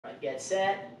get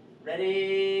set,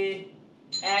 ready,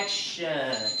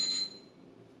 action.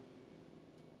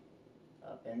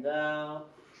 Up and down.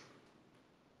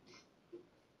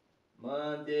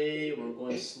 Monday, we're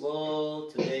going slow.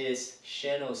 Today is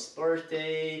Shannon's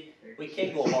birthday. We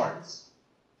can't go hard.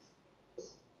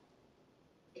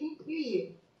 Can't hear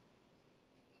you.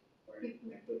 I can't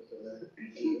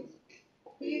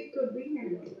hear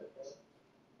Cobrinha.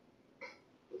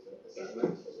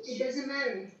 It doesn't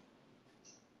matter.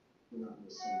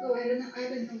 Oh, I don't know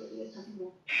what you're talking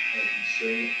about.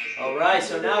 Alright,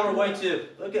 so now we're going to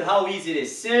look at how easy it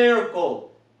is.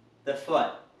 Circle the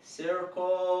foot.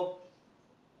 Circle.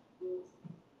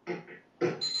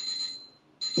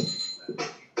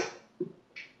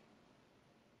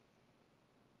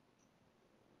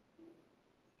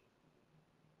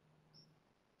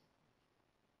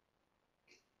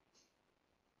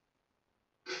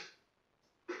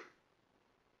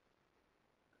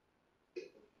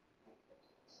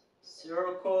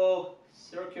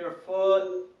 Circle your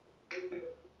foot.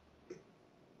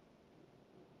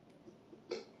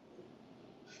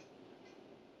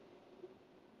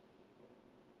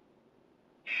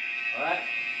 Alright,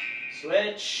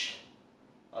 switch,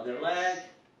 other leg.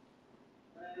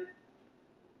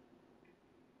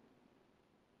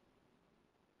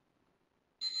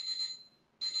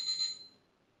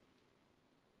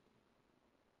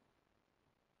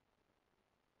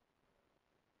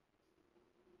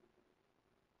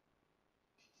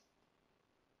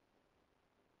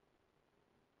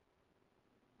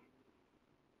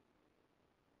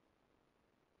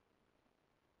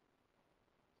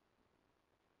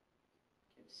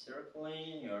 Keep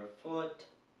circling your foot.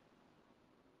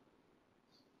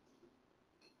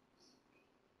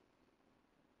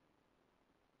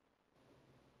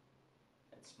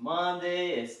 It's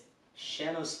Monday, it's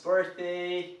Shannon's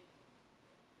birthday.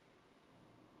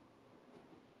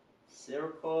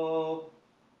 Circle,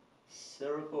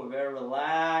 very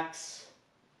relaxed.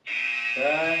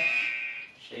 Good.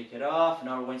 Shake it off.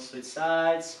 Now we're going to switch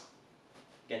sides.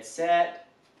 Get set.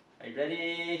 Are you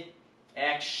ready?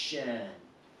 Action.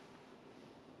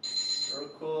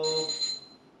 Circle.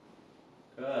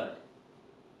 Good.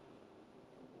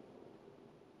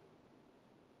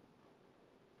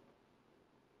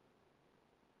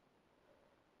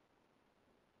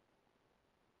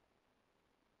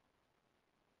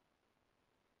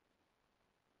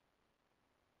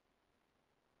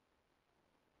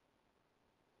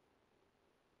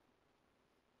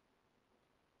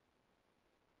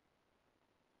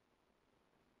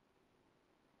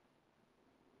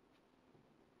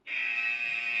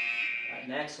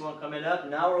 Next one coming up.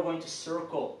 Now we're going to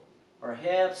circle our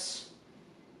hips.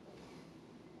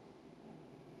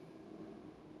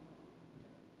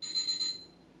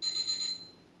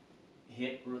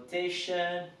 Hip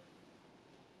rotation.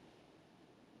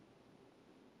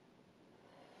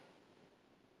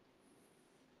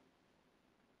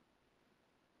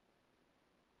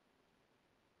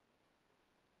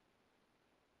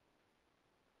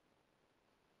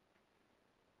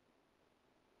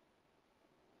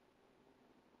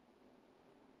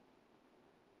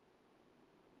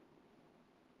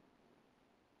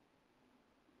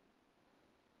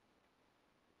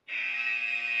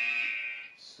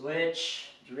 Switch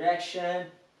direction.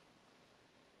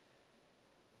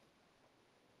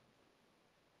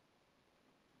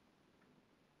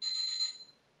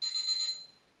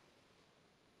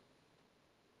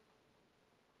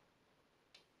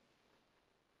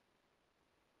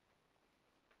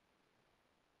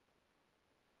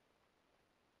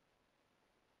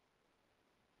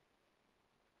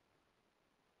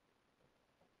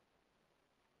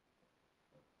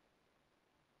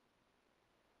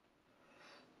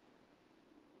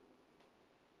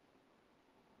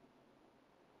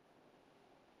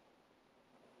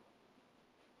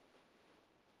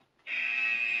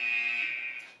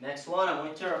 Next one, I'm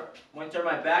going to turn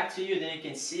my back to you, then you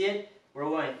can see it. We're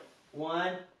going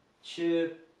 1,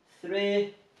 2,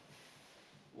 3.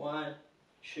 1,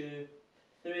 2,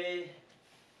 3.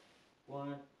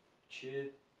 1, 2,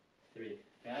 3.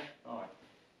 Okay? Alright.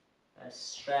 Let's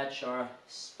stretch our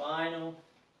spinal.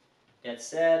 Get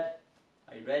set.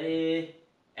 Are you ready?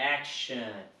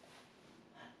 Action.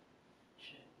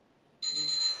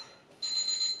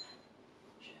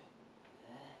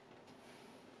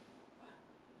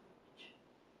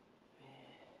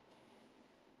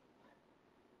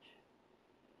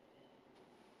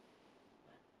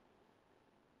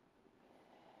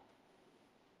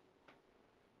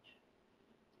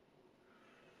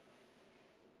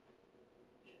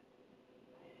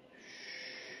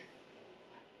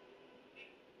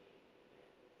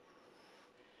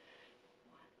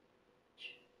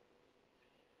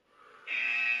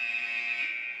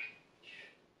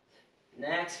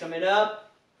 Next, coming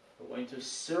up, we're going to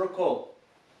circle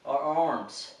our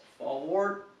arms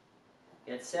forward.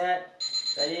 Get set,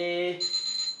 ready,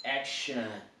 action.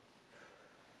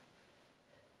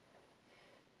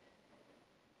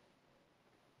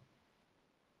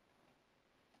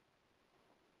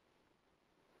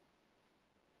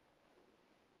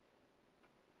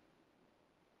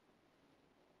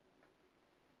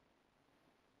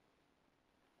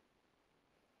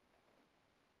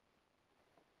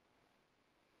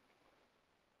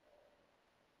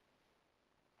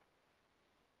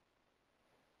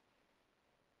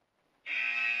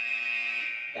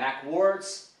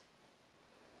 Backwards.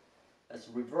 Let's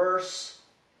reverse.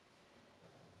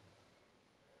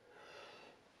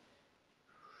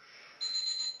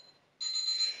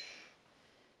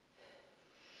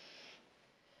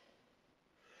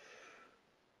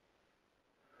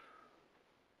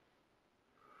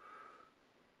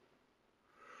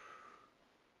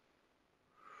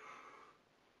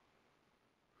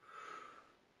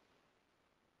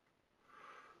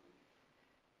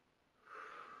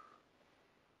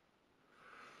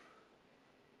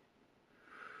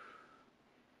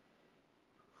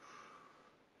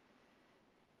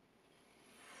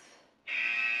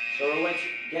 So we're going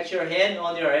to get your hand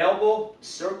on your elbow,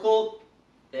 circle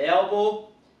the elbow,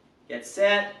 get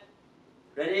set,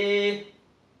 ready,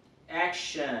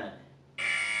 action.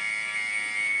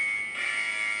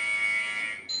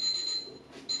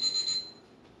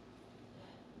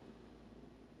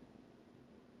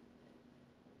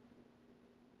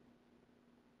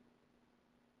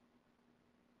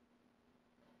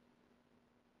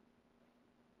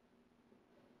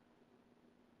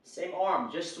 Same arm,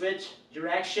 just switch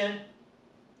direction,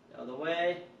 the other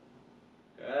way,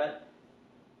 good.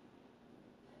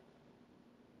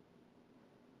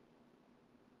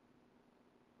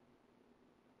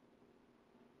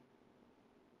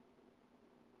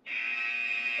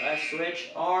 Right,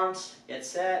 switch arms, get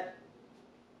set,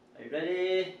 are you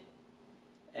ready,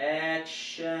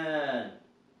 action.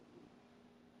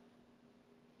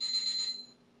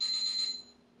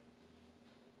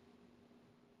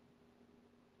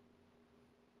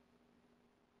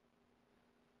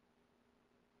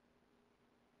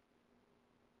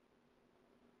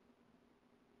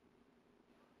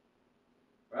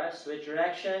 Right, switch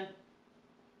direction.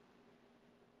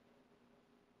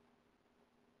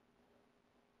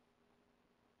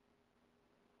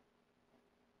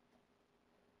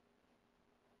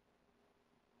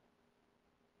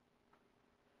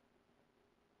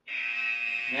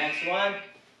 Next one,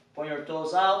 point your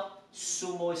toes out,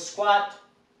 sumo squat.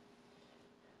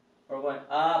 We're going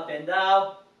up and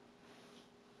down.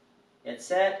 Get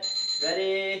set,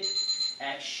 ready,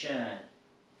 action.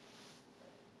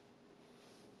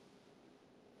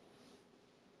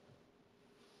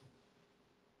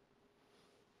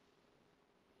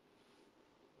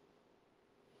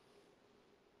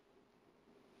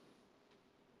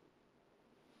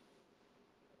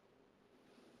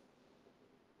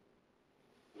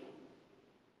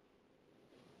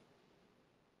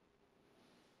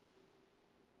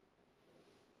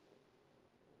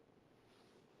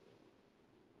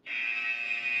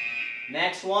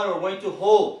 Next one, we're going to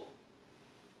hold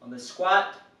on the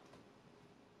squat,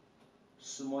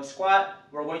 sumo squat.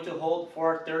 We're going to hold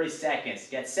for 30 seconds.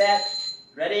 Get set,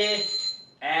 ready,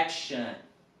 action.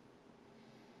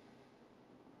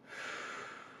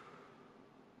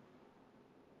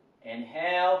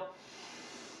 Inhale,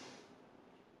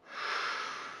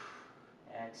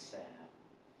 exhale.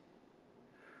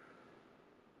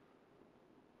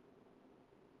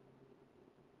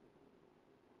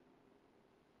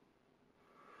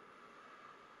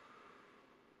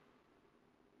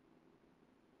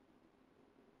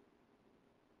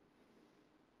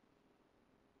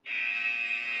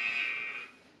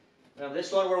 Now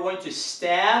this one we're going to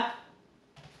step,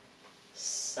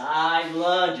 side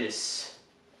lunges.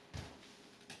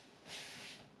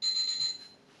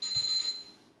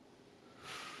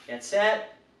 Get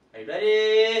set, are you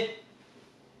ready?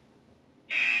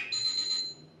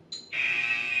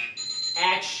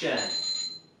 Action.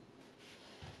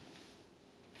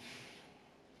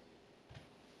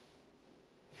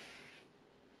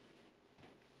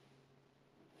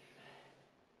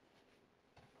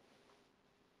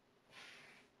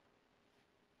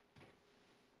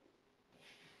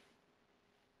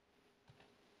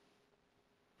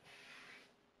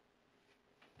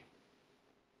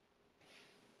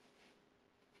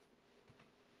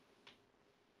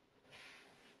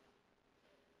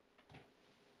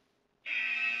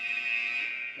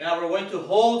 Now we're going to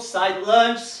hold side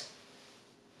lunge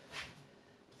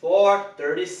for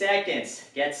 30 seconds.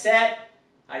 Get set.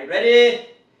 Are you ready?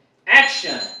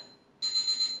 Action.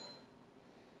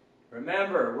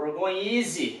 Remember, we're going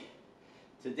easy.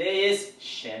 Today is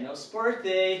Chanel's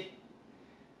birthday.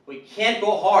 We can't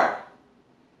go hard.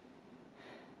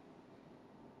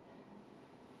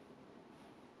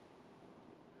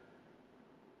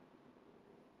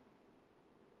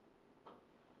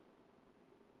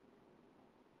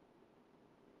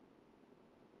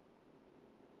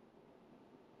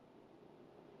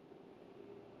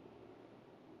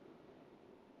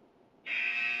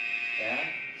 Yeah.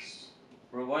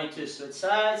 We're going to switch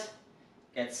sides.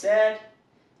 Get set.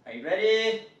 Are you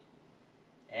ready?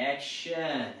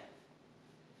 Action.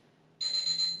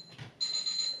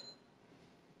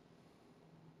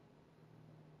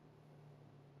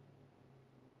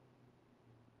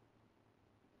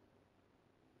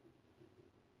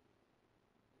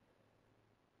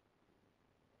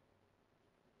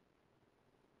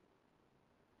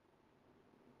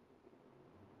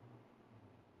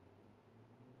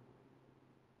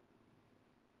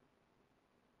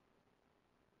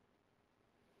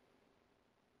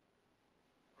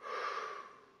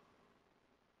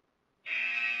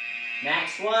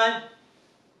 Next one.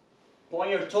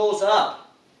 Point your toes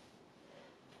up.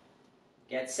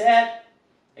 Get set.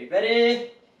 Are you ready?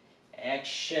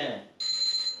 Action.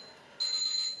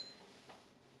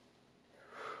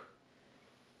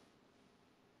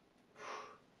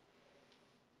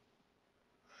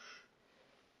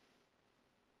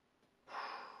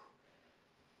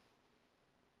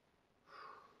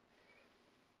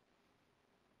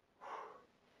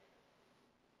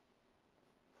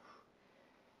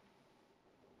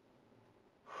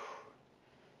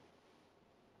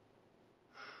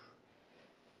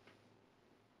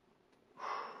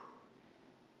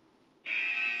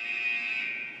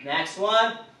 Next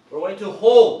one, we're going to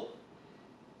hold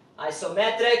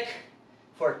isometric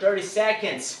for 30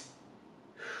 seconds.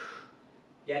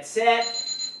 Get set,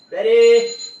 ready,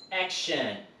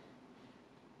 action.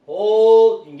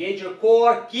 Hold, engage your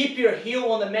core, keep your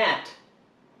heel on the mat.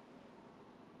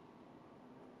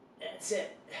 That's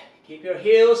it. Keep your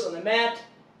heels on the mat.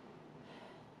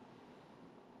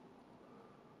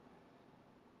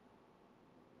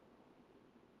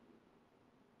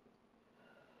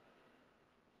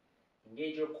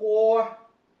 Engage your core.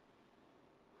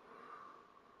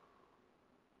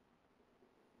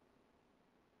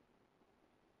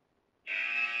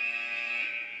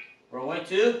 We're going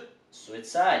to switch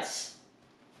sides.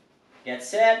 Get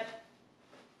set.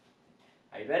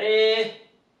 Are you ready?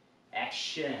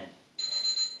 Action.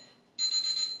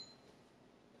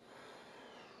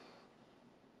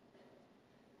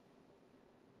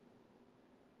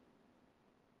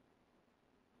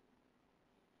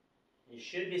 You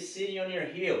should be sitting on your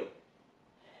heel.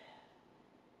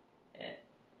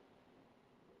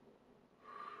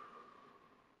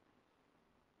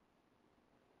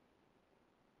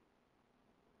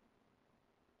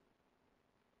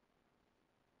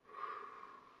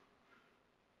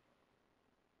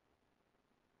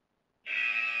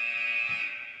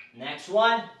 Next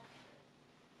one,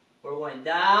 we're going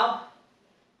down,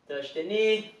 touch the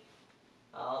knee,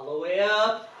 all the way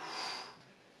up,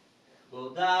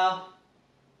 go down,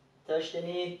 touch the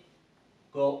knee,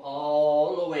 go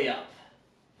all the way up.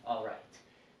 All right,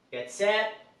 get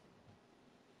set.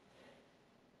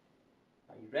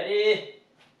 Are you ready?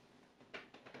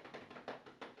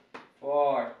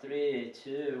 4, 3,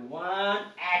 2, 1,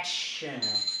 action.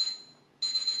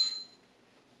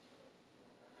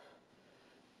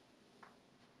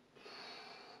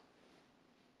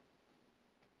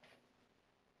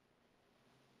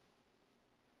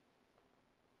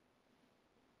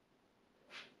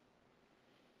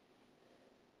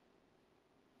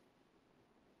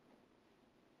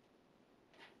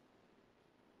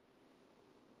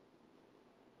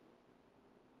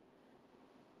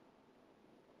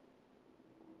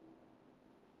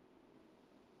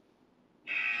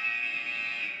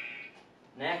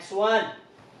 Next one,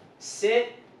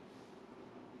 sit.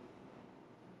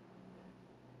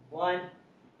 1,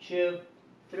 2,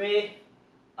 3,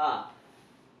 up.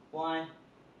 1,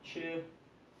 2,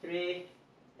 3,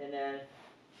 and then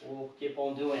we'll keep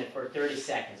on doing it for 30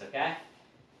 seconds, okay?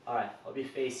 All right, I'll be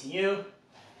facing you.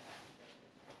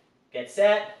 Get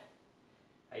set.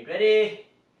 Are you ready?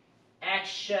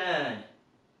 Action.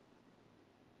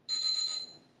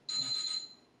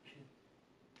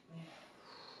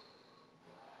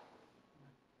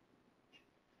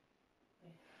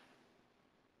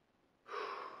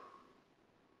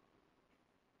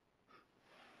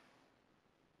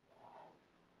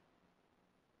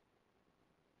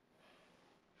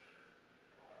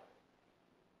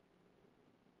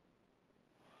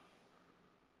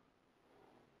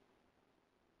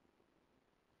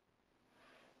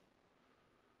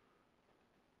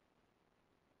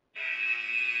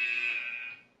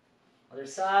 Other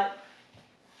side.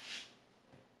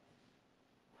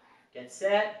 Get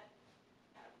set.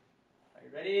 Are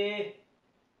you ready?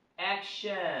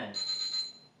 Action.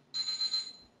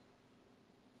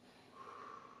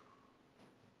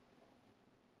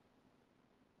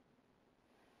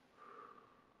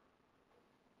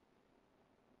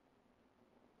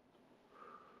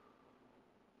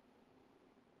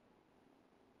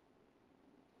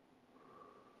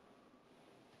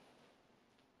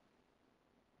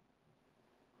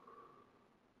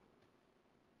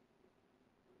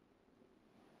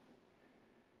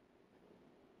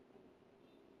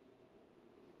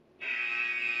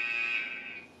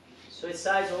 Switch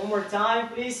sides one more time,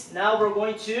 please. Now we're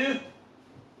going to,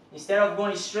 instead of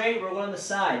going straight, we're going on the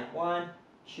side. 1,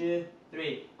 2,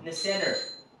 3. In the center.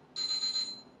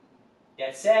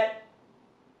 Get set.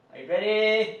 Are you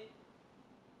ready?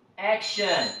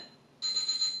 Action.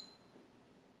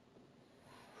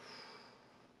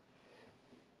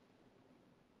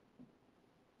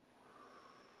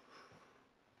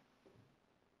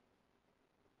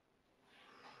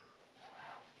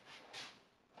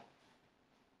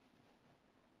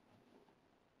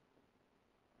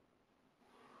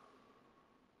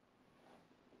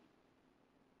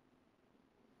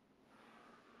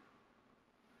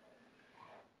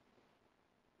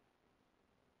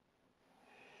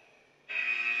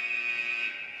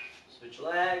 Switch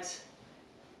legs.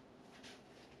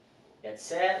 Get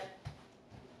set.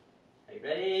 Are you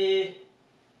ready?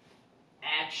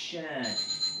 Action.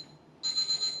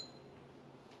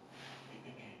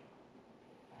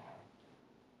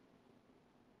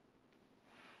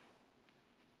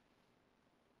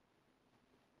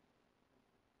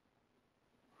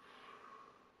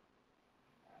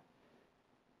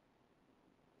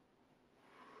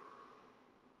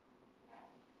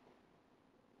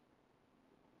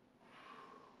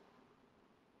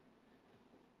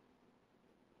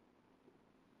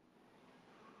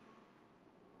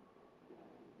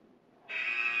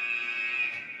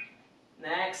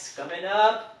 Next, coming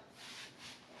up.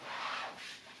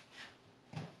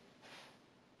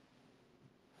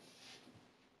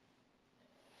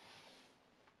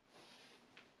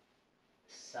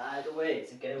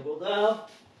 Sideways. Okay, we'll go down,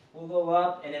 we'll go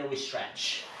up, and then we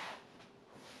stretch.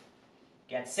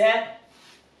 Get set.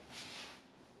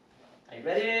 Are you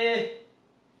ready?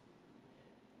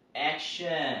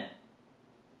 Action.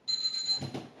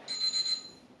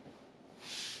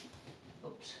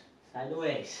 Oops,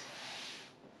 sideways.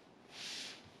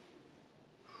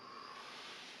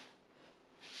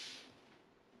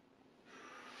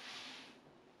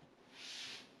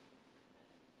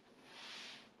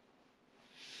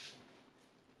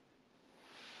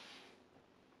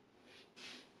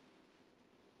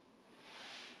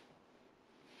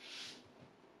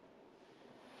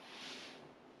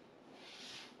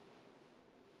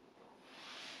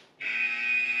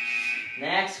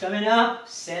 Next, coming up,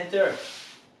 center.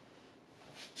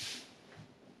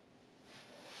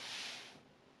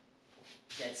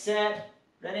 Get set,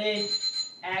 ready,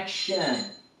 action.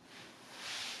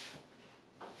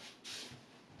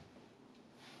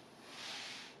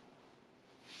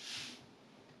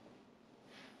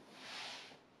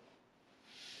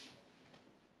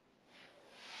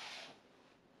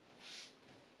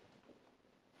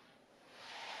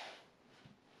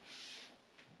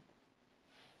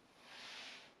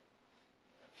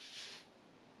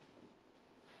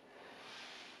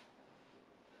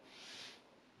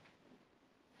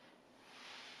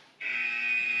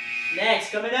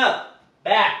 Next, coming up,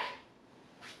 back.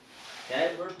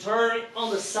 Okay, we're turning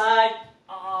on the side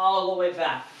all the way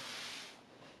back.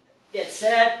 Get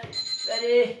set,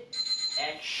 ready,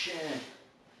 action.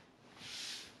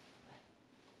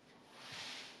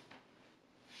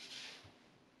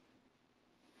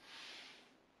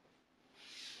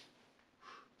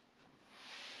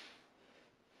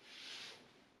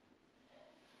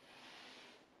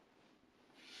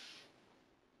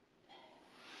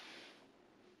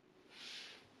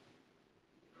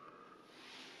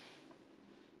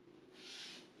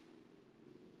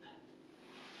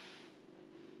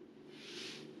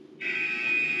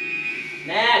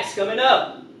 Next, coming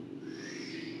up.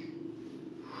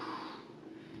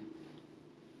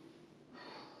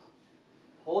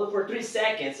 Hold it for 3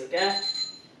 seconds, okay?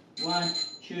 1,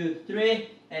 2, 3,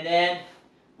 and then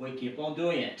we keep on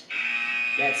doing it.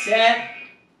 Get set,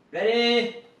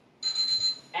 ready,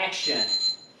 action.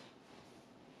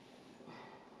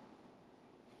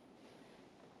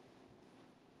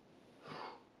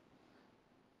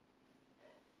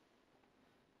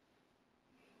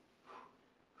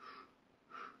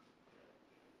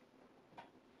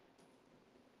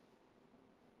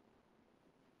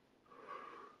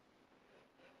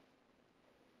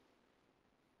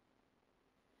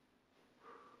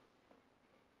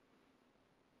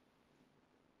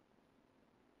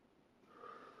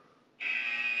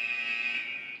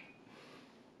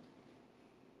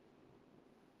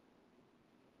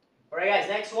 Alright guys,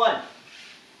 next one.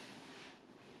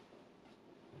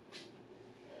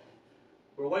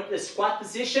 We're going to the squat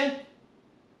position.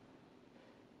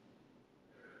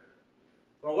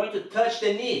 We're going to touch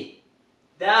the knee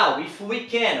down if we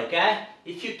can, okay?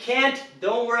 If you can't,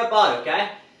 don't worry about it,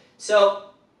 okay? So,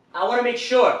 I want to make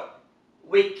sure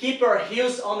we keep our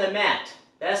heels on the mat.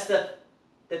 That's the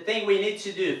thing we need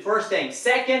to do. First thing.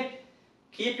 Second,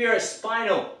 keep your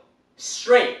spinal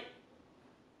straight.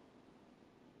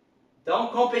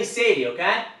 Don't compensate it,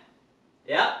 okay?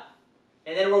 Yeah.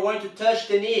 And then we're going to touch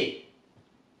the knee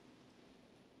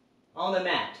on the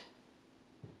mat.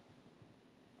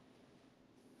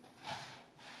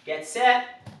 Get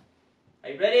set. Are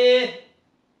you ready?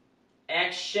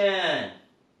 Action.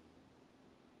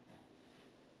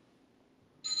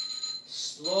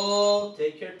 Slow,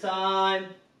 take your time.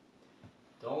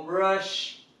 Don't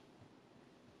rush.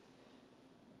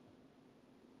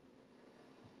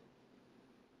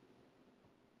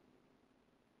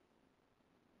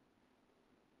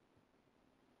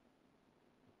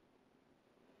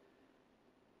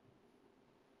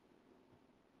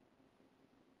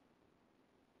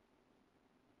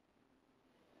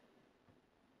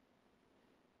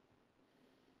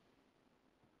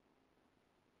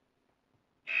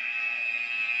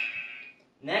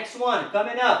 Next one,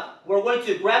 coming up. We're going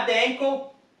to grab the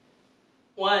ankle.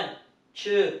 1,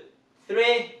 2,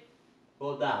 3.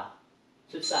 Go down.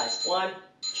 Switch sides. 1,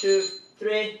 2,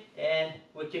 3. And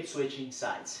we keep switching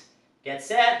sides. Get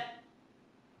set.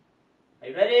 Are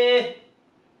you ready?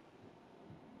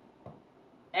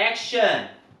 Action.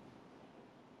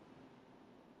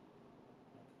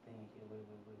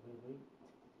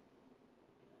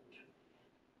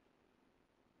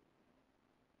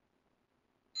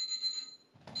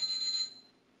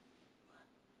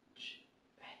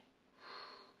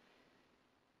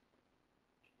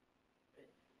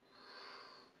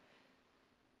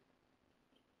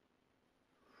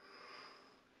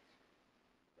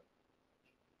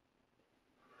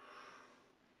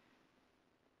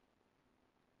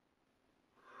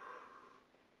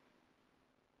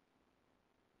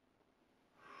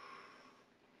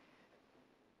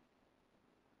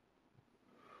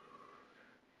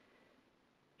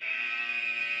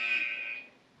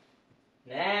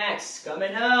 Next,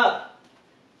 coming up.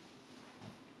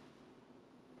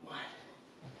 1,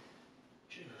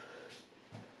 2,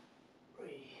 3,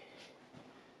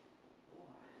 4.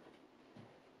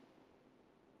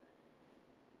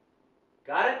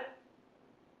 Got it?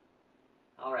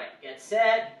 All right, get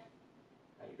set.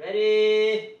 Are you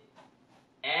ready?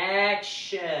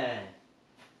 Action.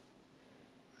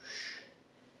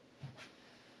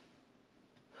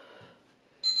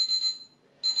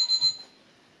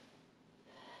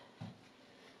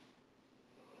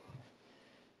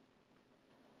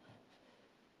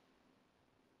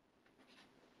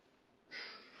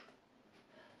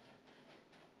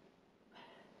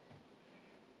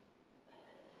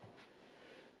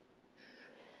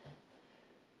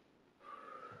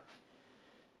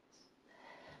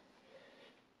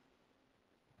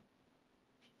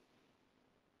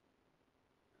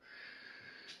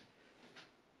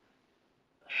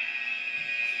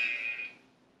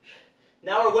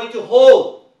 Now we're going to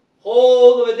hold.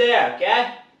 Hold over there,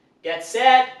 okay? Get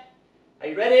set. Are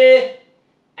you ready?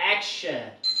 Action.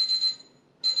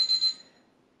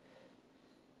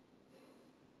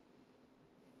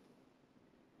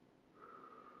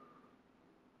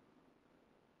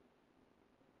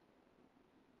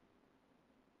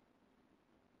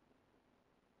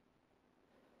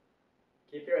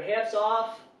 Keep your hips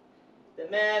off the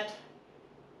mat.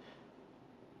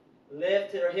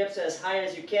 Lift your hips as high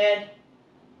as you can.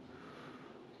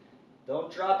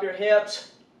 Don't drop your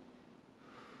hips.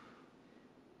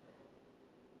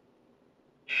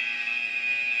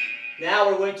 Now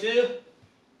we're going to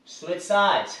switch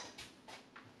sides.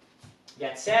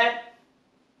 Get set.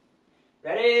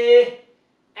 Ready?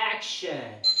 Action.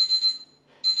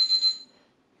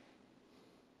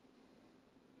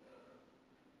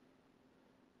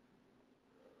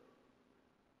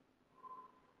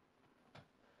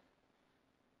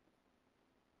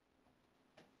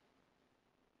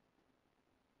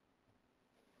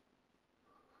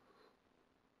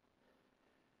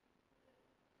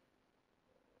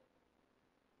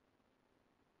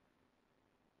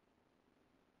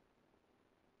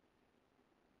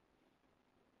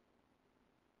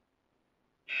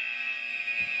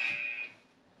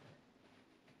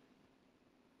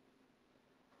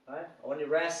 Alright, I want to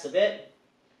rest a bit,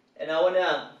 and I want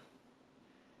to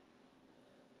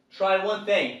try one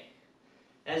thing.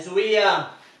 As we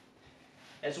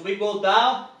go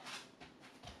down,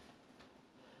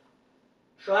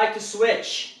 try to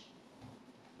switch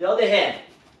The other hand.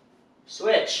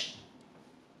 Switch.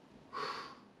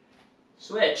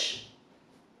 Switch.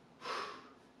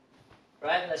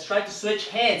 Right? Let's try to switch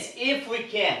hands if we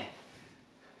can.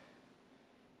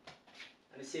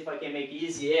 Let me see if I can make it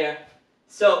easier.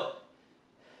 So,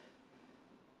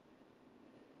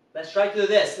 let's try to do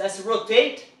this. Let's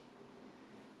rotate.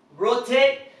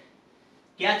 Rotate.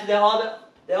 Get to the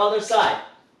other side.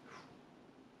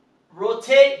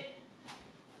 Rotate.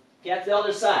 Get to the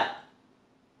other side.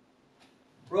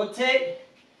 Rotate.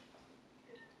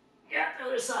 Get to the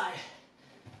other side.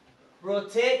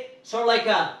 Rotate. Sort of like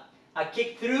a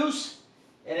kick throughs.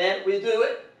 And then we do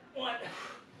it. One.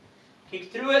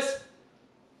 Kick throughs.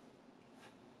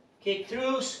 Kick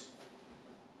throughs.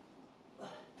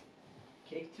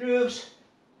 Kick throughs.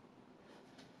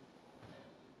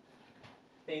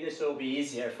 I think this will be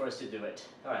easier for us to do it.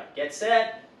 Alright, get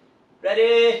set.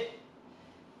 Ready.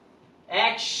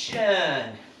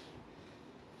 Action.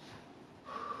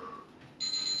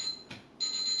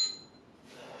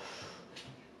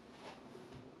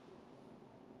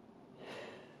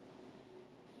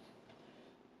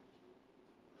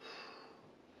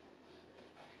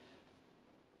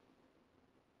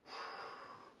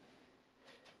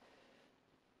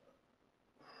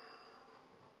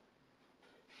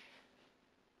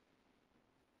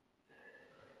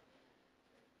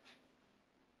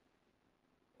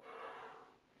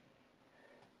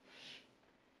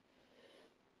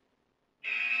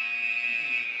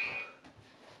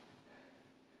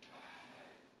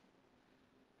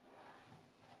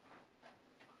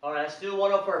 All right, let's do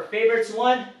one of our favorites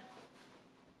one.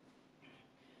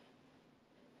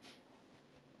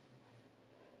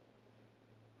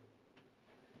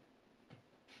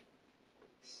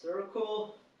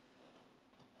 Circle.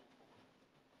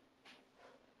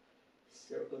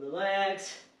 Circle the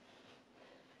legs.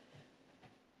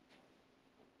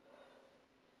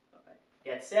 All right,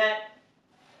 get set.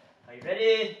 Are you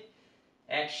ready?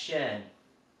 Action.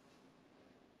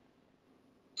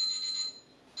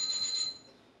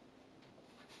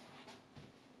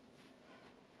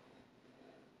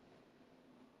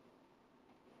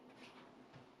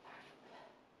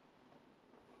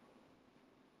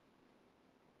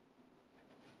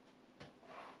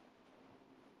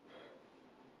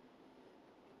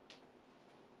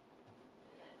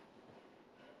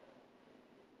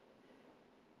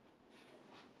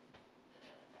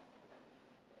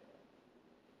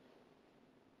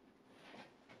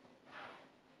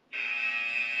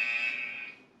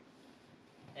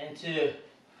 And to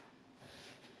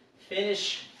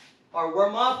finish our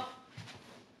warm-up,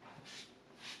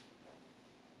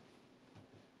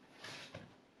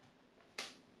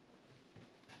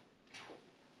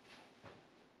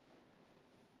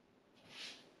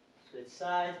 switch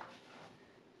side.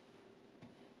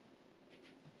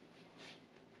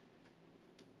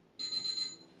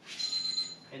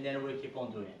 And then we'll keep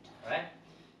on doing it, all right?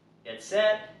 Get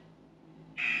set.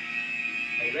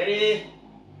 Are you ready?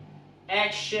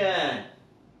 Action.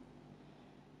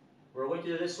 We're going to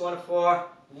do this one for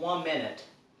 1 minute.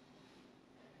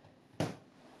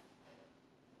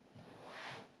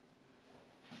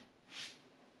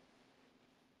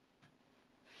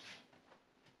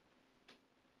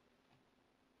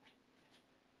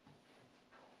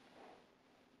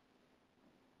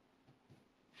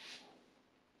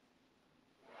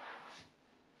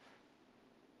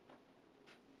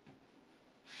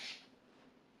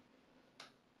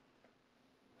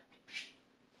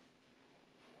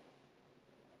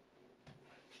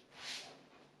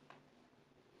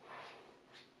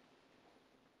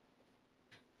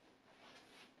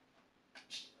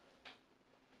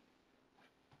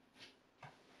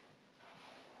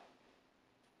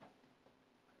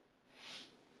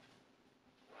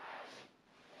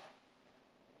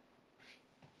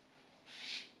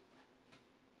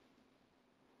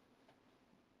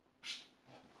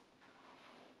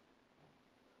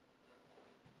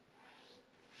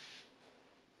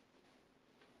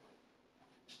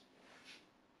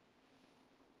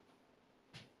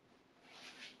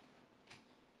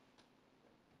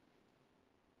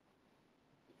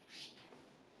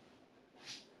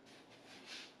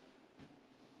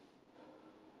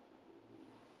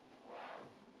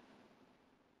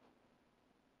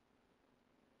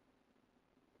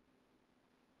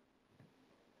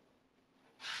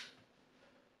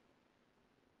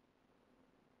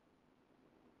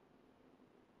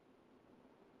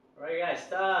 All right, guys,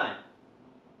 time.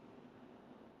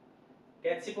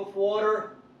 Get a sip of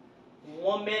water.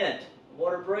 1 minute.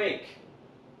 Water break.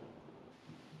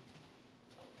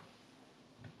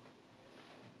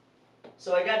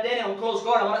 So I got Danny on close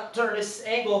guard. I'm gonna turn this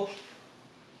angle.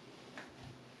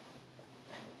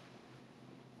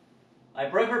 I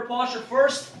break her posture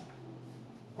first,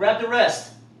 grab the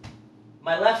wrist.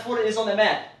 My left foot is on the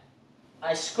mat.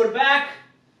 I scoot back,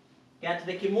 get to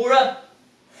the Kimura,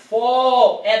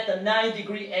 fall at the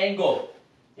 90-degree angle.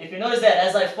 If you notice that,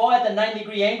 as I fall at the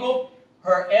 90-degree angle,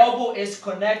 her elbow is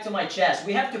connected to my chest.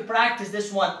 We have to practice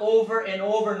this one over and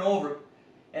over and over.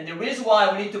 And the reason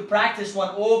why we need to practice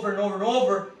one over and over and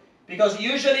over, because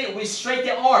usually we straighten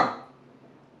the arm.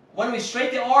 When we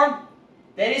straighten the arm,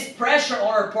 there is pressure on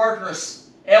our partner's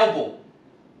elbow.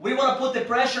 We want to put the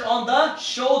pressure on the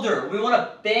shoulder. We want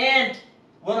to bend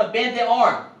the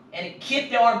arm and keep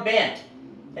the arm bent.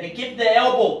 And keep the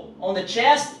elbow on the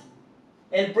chest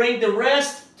and bring the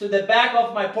wrist to the back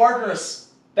of my partner's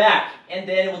back. And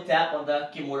then we'll tap on the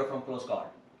Kimura from close guard.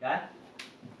 Okay?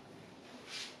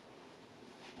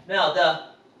 Now the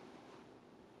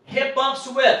hip bumps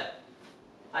whip.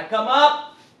 I come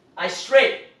up, I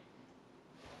straight.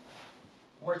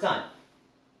 One more time.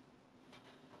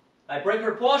 I break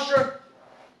her posture.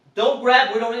 Don't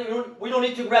grab. We don't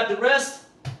need to grab the wrist.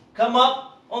 Come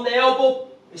up on the elbow.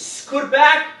 Scoot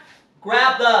back.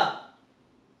 Grab the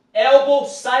elbow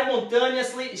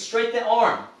simultaneously. Straighten the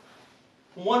arm.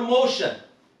 One motion.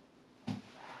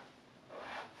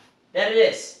 That it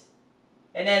is.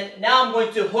 And then now I'm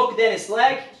going to hook Dennis'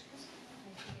 leg.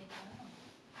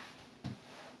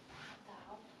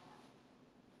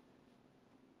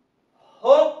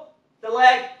 Hook the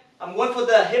leg. I'm going for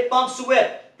the hip bump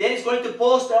whip. Then he's going to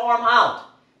post the arm out.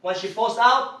 When she posts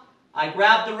out, I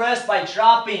grab the wrist by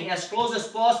dropping as close as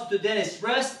possible to Dennis'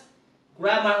 wrist.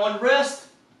 Grab my own wrist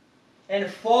and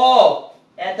fall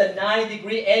at the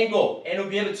 90-degree angle. And we'll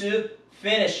be able to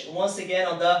finish once again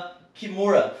on the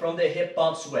Kimura from the hip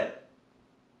bump whip.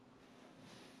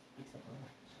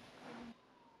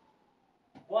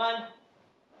 1,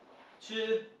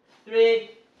 2, 3,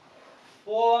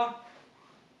 4,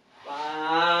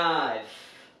 5.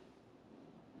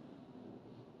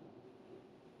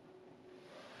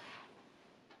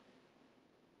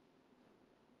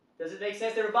 Does it make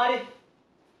sense to everybody?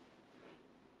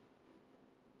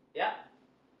 Yeah?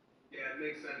 Yeah, it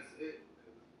makes sense.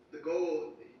 The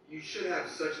goal, you should have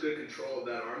such good control of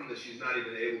that arm that she's not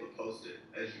even able to post it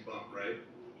as you bump, right?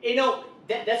 You know,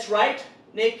 that's right,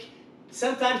 Nick.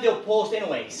 Sometimes they'll post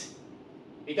anyways.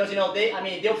 Because, you know,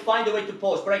 they'll find a way to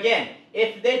post. But again,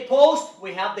 if they post,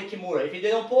 we have the Kimura. If they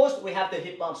don't post, we have the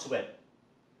hip bump whip.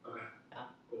 Okay. Yeah?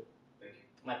 Cool. Thank you.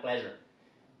 My pleasure.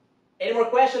 Any more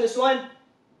questions on this one?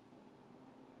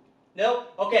 No?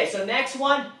 Okay, so next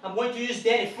one, I'm going to use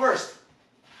Danny first.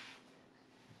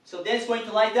 So Danny's going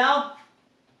to lie down.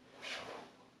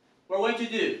 We're going to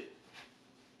do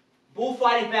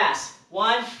bullfighting pass.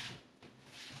 1,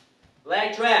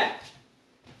 leg drag,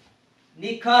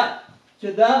 knee cut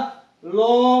to the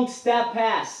long step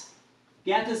pass.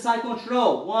 Get to side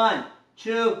control. 1,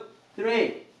 2,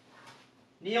 3.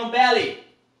 Knee on belly.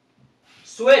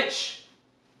 Switch.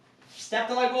 Step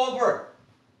the leg over.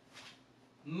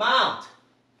 Mount.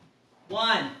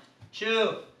 1,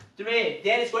 2, 3.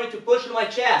 Then it's going to push to my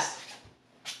chest.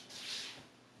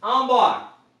 Armbar.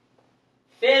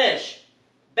 Finish.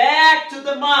 Back to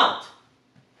the mount.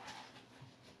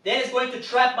 Then it's going to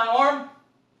trap my arm.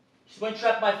 She's going to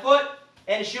trap my foot.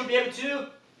 And she'll be able to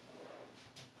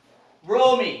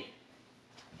roll me.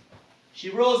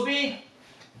 She rolls me.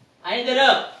 I ended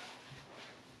up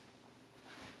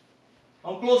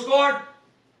on close guard.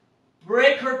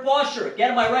 Break her posture.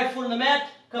 Get my right foot on the mat.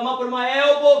 Come up with my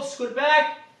elbow. Scoot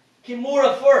back.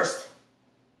 Kimura first.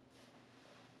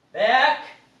 Back.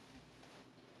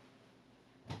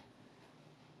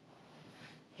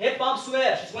 Hip bump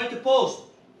switch. She's going to post.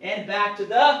 And back to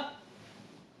the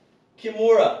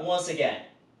Kimura once again.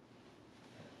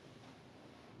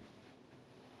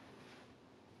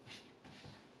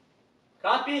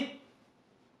 Copy?